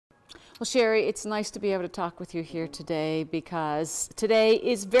Well, Sherry, it's nice to be able to talk with you here today because today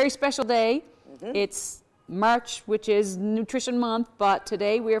is a very special day. It's March, which is Nutrition Month, but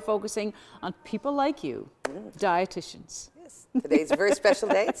today we are focusing on people like you, dietitians. Yes, today's a very special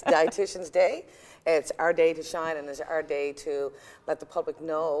day. It's Dietitians Day. It's our day to shine, and it's our day to let the public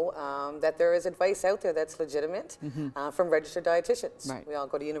know that there is advice out there that's legitimate from registered dietitians. Right. We all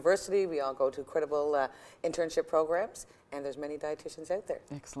go to university, we all go to credible internship programs, and there's many dietitians out there.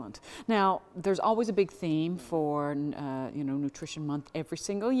 Excellent. Now, there's always a big theme for Nutrition Month every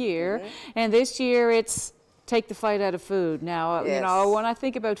single year, and this year it's take the fight out of food. Now, Yes. when I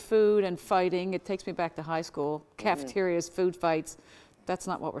think about food and fighting, it takes me back to high school, cafeterias, food fights. That's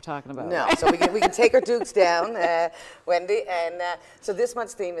not what we're talking about. No, so we can take our dukes down, Wendy, and so this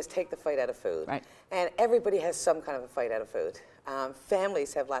month's theme is take the fight out of food. Right. And everybody has some kind of a fight out of food.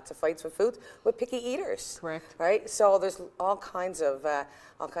 Families have lots of fights with food with picky eaters. Correct. Right. So there's all kinds of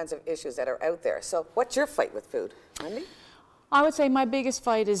issues that are out there. So what's your fight with food, Wendy? I would say my biggest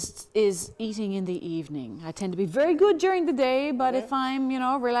fight is eating in the evening. I tend to be very good during the day, but if I'm,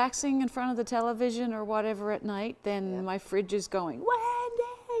 relaxing in front of the television or whatever at night, then my fridge is going,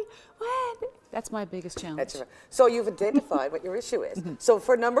 Wendy, Wendy. That's my biggest challenge. That's right. So you've identified what your issue is. So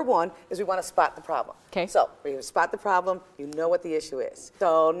for number one is we want to spot the problem. Okay. So we spot the problem, you know what the issue is.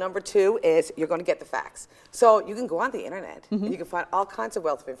 So number two is you're going to get the facts. So you can go on the internet and you can find all kinds of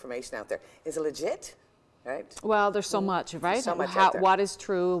wealth of information out there. Is it legit? Right? Well, there's so much, right? So much out there. What is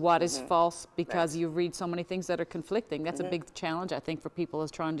true, what is false, because you read so many things that are conflicting. That's a big challenge, I think, for people is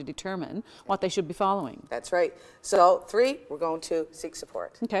trying to determine what they should be following. That's right. So three, we're going to seek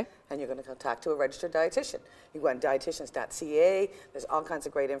support. Okay. And you're going to go talk to a registered dietitian. You go on dietitians.ca. There's all kinds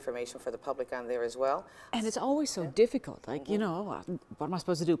of great information for the public on there as well. And it's always so difficult. Like, what am I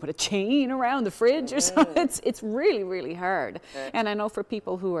supposed to do? Put a chain around the fridge or something? It's really, really hard. And I know for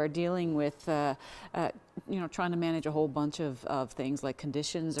people who are dealing with, trying to manage a whole bunch of things like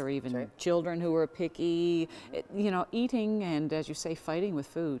conditions or even children who are picky, eating and, as you say, fighting with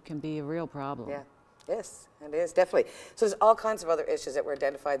food can be a real problem. Yeah. Yes, it is, definitely. So there's all kinds of other issues that were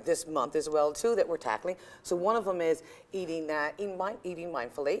identified this month as well, too, that we're tackling. So one of them is eating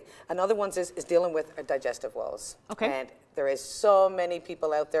mindfully. Another one is dealing with digestive woes. Okay. And there is so many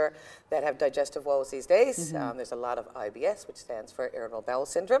people out there that have digestive woes these days. There's a lot of IBS, which stands for irritable bowel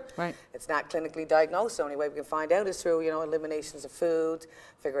syndrome. Right. It's not clinically diagnosed. The only way we can find out is through, eliminations of food,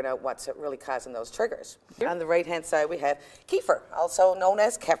 figuring out what's really causing those triggers. On the right-hand side, we have kefir, also known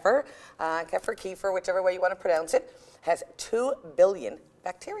as kefir. Kefir, whichever way you want to pronounce it, has 2 billion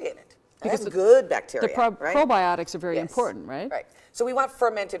bacteria in it. Because good bacteria, The right? probiotics are very important, right? Right. So we want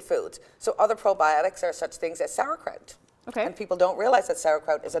fermented foods. So other probiotics are such things as sauerkraut. Okay. And people don't realize that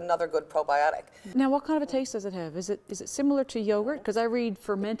sauerkraut is another good probiotic. Now, what kind of a taste does it have? Is it similar to yogurt? Because I read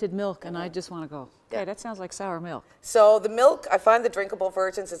fermented milk, and I just want to go, okay, that sounds like sour milk. So the milk, I find the drinkable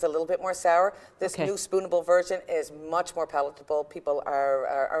versions is a little bit more sour. This Okay. new spoonable version is much more palatable. People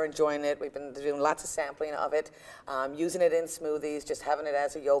are enjoying it. We've been doing lots of sampling of it, using it in smoothies, just having it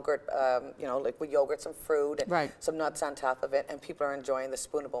as a yogurt, liquid yogurt, some fruit, and some nuts on top of it, and people are enjoying the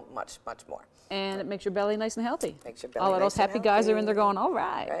spoonable much, much more. And it makes your belly nice and healthy. Makes your belly All of nice those and happy guys are in healthy. there going, all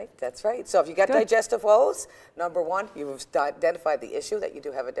right. Right, that's right. So if you got digestive woes, number one, you've identified the issue that you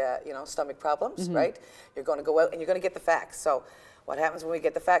do have stomach problems, right? You're going to go out and you're going to get the facts. So what happens when we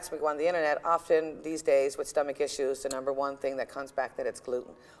get the facts, we go on the internet, often these days with stomach issues, the number one thing that comes back that it's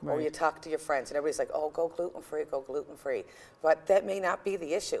gluten. Right. Or you talk to your friends and everybody's like, oh, go gluten-free, go gluten-free. But that may not be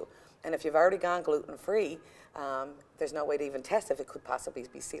the issue. And if you've already gone gluten-free, there's no way to even test if it could possibly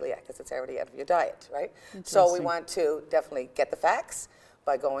be celiac because it's already out of your diet, right? So we want to definitely get the facts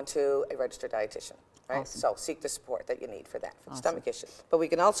by going to a registered dietitian, right? Awesome. So seek the support that you need for that, for the stomach issue. But we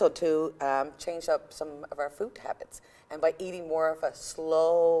can also change up some of our food habits, and by eating more of a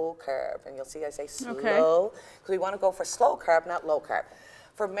slow carb, and you'll see I say slow, because we want to go for slow carb, not low carb.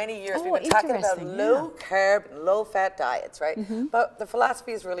 For many years, we've been talking about low carb and low fat diets, right? But the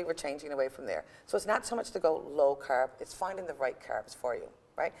philosophy is really we're changing away from there. So it's not so much to go low carb, it's finding the right carbs for you,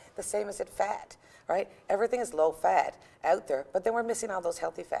 right? The same as fat, right? Everything is low fat out there, but then we're missing all those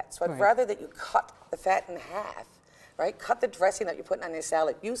healthy fats. So I'd rather that you cut the fat in half, right? Cut the dressing that you're putting on your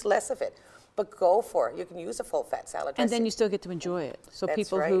salad, use less of it. But go for it. You can use a full-fat salad dressing. And then you still get to enjoy it. So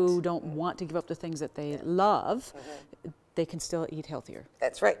people who don't want to give up the things that they love, they can still eat healthier.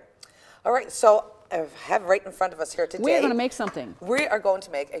 That's right. All right, so I have right in front of us here today. We're going to make something. We are going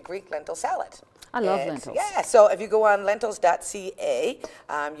to make a Greek lentil salad. I love lentils. Yeah, so if you go on lentils.ca,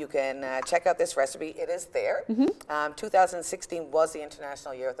 you can check out this recipe. It is there. 2016 was the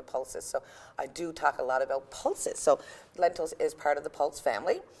International Year of the Pulses, so I do talk a lot about pulses. So lentils is part of the pulse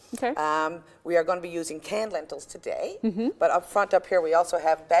family. Okay. We are going to be using canned lentils today, but up front up here we also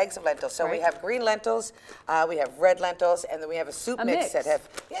have bags of lentils. So we have green lentils, we have red lentils, and then we have a soup mix that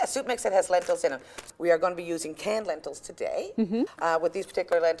soup mix that has lentils in them. We are going to be using canned lentils today. With these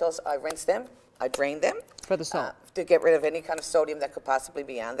particular lentils, I rinse them, I drain them For the salt. to get rid of any kind of sodium that could possibly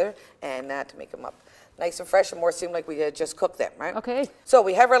be on there, and to make them up nice and fresh and more seem like we had just cooked them, right? Okay. So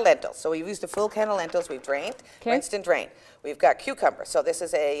we have our lentils. So we've used a full can of lentils. We've drained, Okay. rinsed and drained. We've got cucumber. So this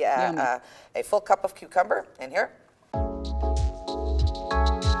is a full cup of cucumber in here.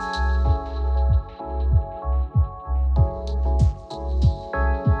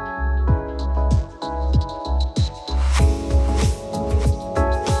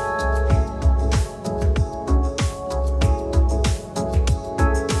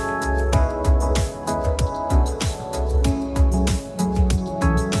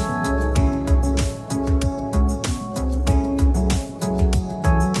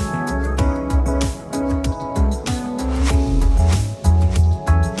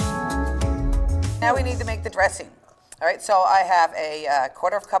 Now we need to make the dressing. All right, so I have a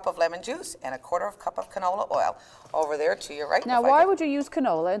quarter of a cup of lemon juice and a quarter of a cup of canola oil over there to your right. Now, why would you use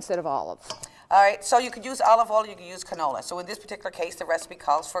canola instead of olive? All right, so you could use olive oil, you could use canola. So in this particular case, the recipe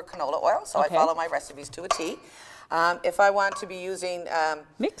calls for canola oil, so I follow my recipes to a T. If I want to be using...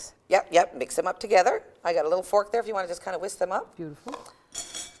 Mix? Yep, mix them up together. I got a little fork there if you want to just kind of whisk them up. Beautiful.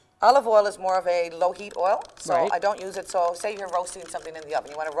 Olive oil is more of a low heat oil, so I don't use it. So say you're roasting something in the oven.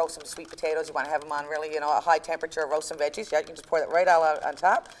 You want to roast some sweet potatoes. You want to have them on really, a high temperature, roast some veggies. Yeah, you can just pour that right all out on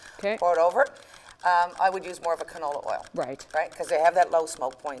top. Okay. Pour it over. I would use more of a canola oil. Right, because they have that low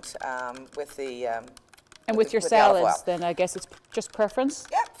smoke point with the... and with your salads, then I guess it's just preference?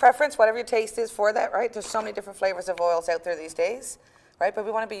 Yeah, preference, whatever your taste is for that, right? There's so many different flavors of oils out there these days, right? But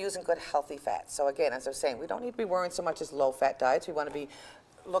we want to be using good, healthy fats. So again, as I was saying, we don't need to be worrying so much as low-fat diets. We want to be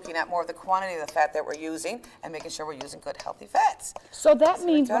looking at more of the quantity of the fat that we're using and making sure we're using good, healthy fats. So that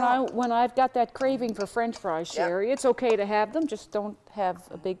means when I've got that craving for French fries, Sherry, it's okay to have them, just don't have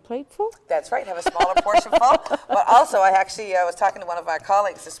a big plate full? That's right, have a smaller portion full. But also, I was talking to one of our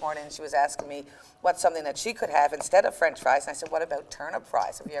colleagues this morning, and she was asking me what's something that she could have instead of French fries. And I said, what about turnip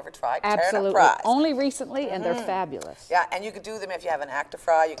fries? Have you ever tried turnip fries? Only recently, and they're fabulous. Yeah, and you could do them if you have an active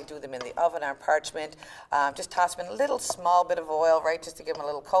fry. You could do them in the oven on parchment. Just toss them in a little small bit of oil, right, just to give them a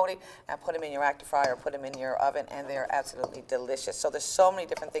little coating, and put them in your active fry or put them in your oven, and they're absolutely delicious. So there's so many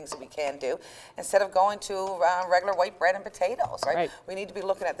different things that we can do instead of going to regular white bread and potatoes, right? We need to be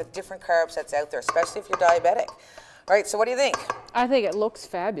looking at the different carbs that's out there, especially if you're diabetic. All right, so what do you think? I think it looks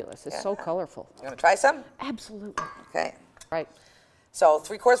fabulous. It's so colorful. You want to try some? Absolutely. Okay. Right. So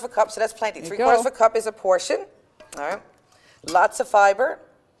 3/4 of a cup, so that's plenty. 3/4 of a cup is a portion. All right. Lots of fiber.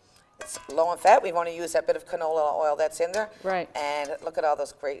 It's low in fat. We want to use that bit of canola oil that's in there. Right. And look at all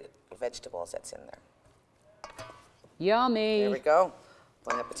those great vegetables that's in there. Yummy. There we go.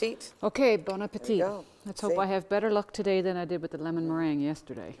 Bon appetit. Okay, bon appetit. There we go. Let's hope I have better luck today than I did with the lemon meringue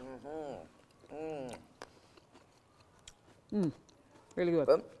yesterday. Really good.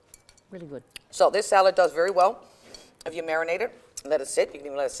 Boom. Really good. So this salad does very well if you marinate it, let it sit. You can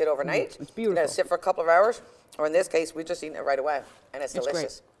even let it sit overnight. It's beautiful. Let it sit for a couple of hours, or in this case, we're just eating it right away, and it's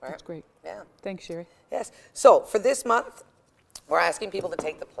delicious. Great. That's great. Yeah. Thanks, Sherry. Yes. So for this month, we're asking people to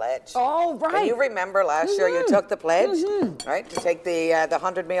take the pledge. Oh, right. And you remember last year you took the pledge, right, to take the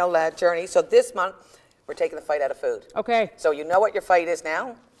 100-meal journey. So this month, we're taking the fight out of food. Okay. So you know what your fight is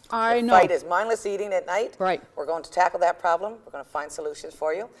now. I know. The fight is mindless eating at night. Right. We're going to tackle that problem. We're going to find solutions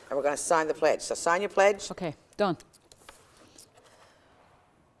for you, and we're going to sign the pledge. So sign your pledge. Okay, done.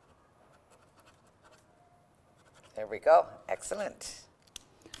 There we go. Excellent.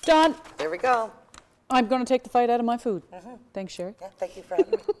 Done. There we go. I'm going to take the fight out of my food. Thanks, Sherry. Yeah, thank you for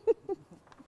having me.